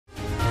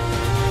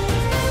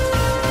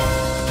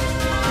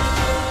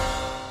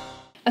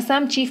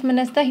Assam Chief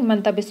Minister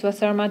Himanta Biswa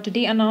Sarma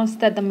today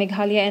announced that the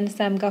Meghalaya and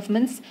Assam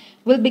governments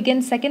will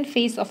begin second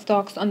phase of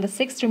talks on the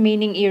 6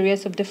 remaining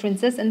areas of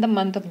differences in the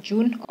month of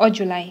June or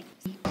July.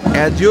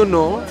 As you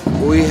know,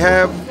 we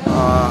have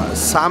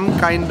some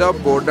kind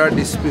of border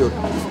dispute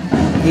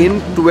in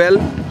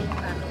 12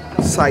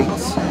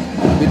 sites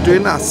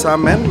between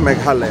Assam and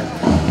Meghalaya.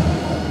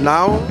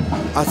 Now,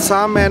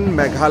 Assam and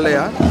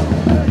Meghalaya,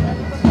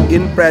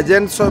 in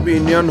presence of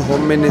Union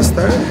Home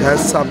Minister,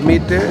 has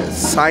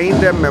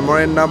signed a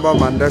memorandum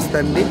of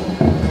understanding,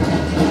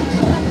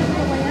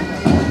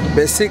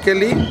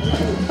 basically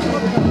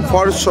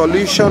for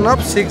solution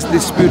of 6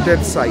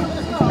 disputed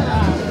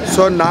sites.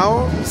 So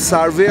now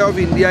Survey of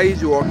India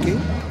is working.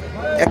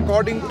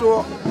 According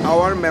to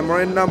our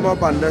memorandum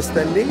of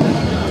understanding,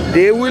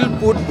 they will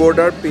put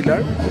border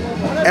pillar,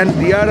 and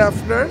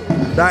thereafter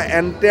the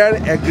entire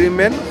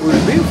agreement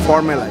will be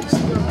formalized.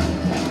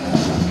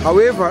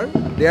 However,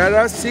 there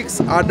are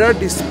 6 other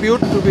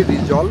disputes to be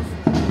resolved,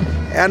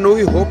 and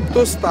we hope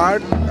to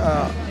start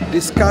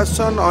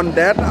discussion on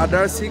that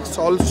other 6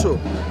 also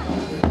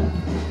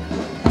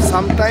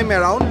sometime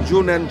around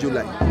June and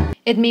July.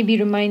 It may be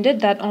reminded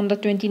that on the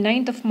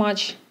 29th of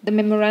March, the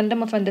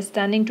Memorandum of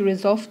Understanding to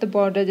resolve the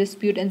border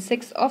dispute in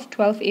 6 of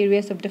 12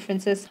 areas of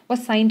differences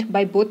was signed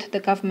by both the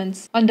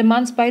governments. On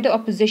demands by the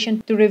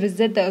opposition to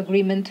revisit the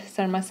agreement,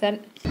 Sarma said,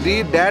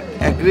 that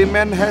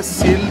agreement has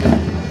sealed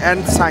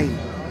and signed.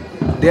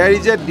 There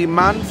is a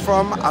demand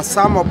from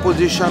Assam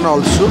opposition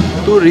also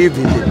to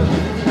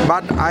revisit.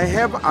 But I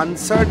have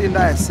answered in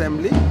the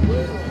assembly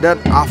that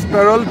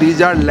after all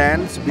these are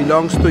lands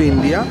belongs to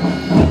India.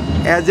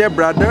 As a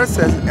brothers,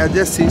 as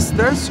a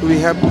sisters, we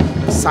have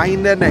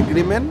signed an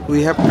agreement.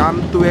 We have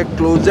come to a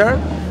closure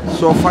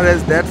so far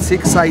as that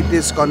 6 site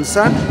is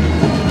concerned.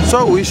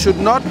 So we should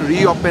not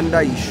reopen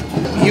the issue.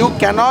 You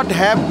cannot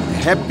have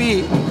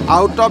happy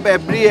out of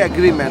every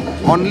agreement.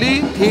 Only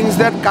things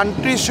that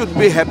countries should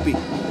be happy.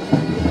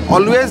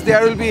 Always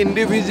there will be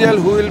individual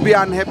who will be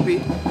unhappy,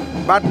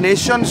 but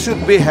nation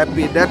should be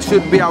happy. That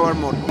should be our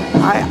motto.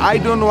 I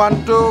don't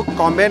want to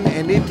comment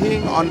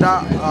anything on the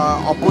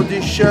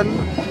opposition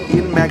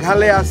in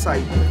Meghalaya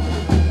side,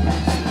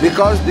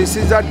 because this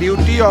is a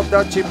duty of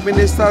the Chief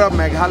Minister of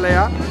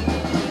Meghalaya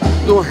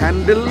to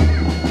handle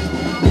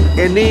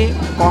any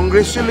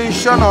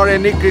congratulation or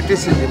any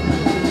criticism.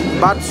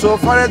 But so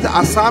far as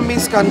Assam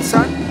is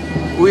concerned,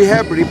 we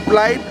have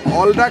replied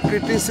all the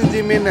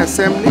criticism in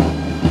assembly,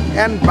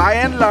 and by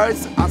and large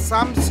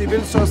Assam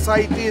civil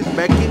society is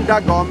backing the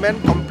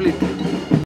government completely.